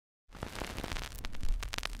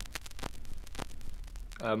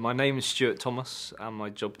My name is Stuart Thomas and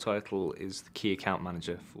my job title is the Key Account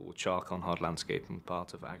Manager for Charcoal and Hard Landscaping,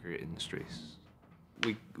 part of Aggregate Industries.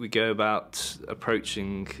 We go about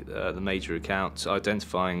approaching the major accounts,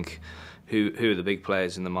 identifying who are the big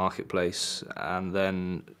players in the marketplace, and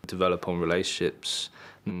then develop on relationships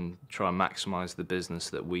and try and maximise the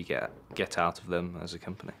business that we get out of them as a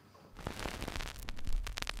company.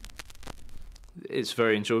 It's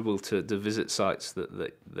very enjoyable to visit sites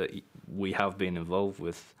that we have been involved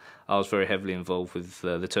with. I was very heavily involved with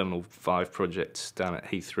the Terminal 5 project down at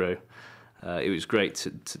Heathrow. It was great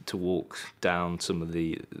to walk down some of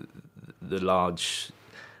the large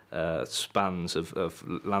spans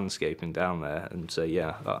of landscaping down there and say,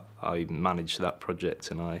 yeah, I managed that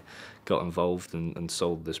project and I got involved and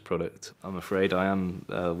sold this product. I'm afraid I am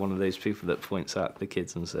one of those people that points out the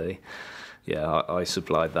kids and say, yeah, I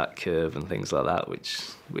supplied that curve and things like that,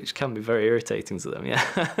 which can be very irritating to them,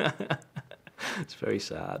 yeah. It's very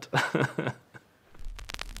sad.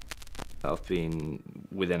 I've been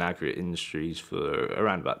within Aggregate Industries for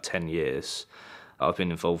around about 10 years. I've been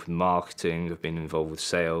involved with marketing, I've been involved with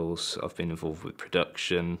sales, I've been involved with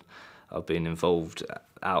production, I've been involved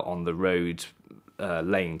out on the road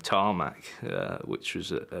laying tarmac, which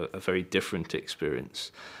was a very different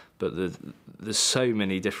experience. But there's so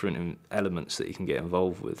many different elements that you can get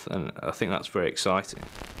involved with, and I think that's very exciting.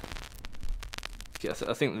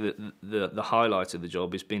 I think that the highlight of the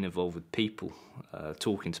job is being involved with people,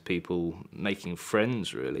 talking to people, making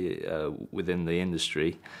friends really within the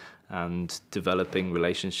industry, and developing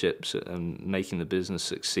relationships and making the business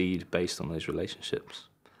succeed based on those relationships.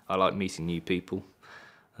 I like meeting new people,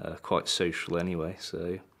 quite social anyway,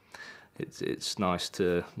 so it's nice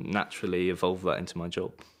to naturally evolve that into my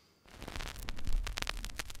job.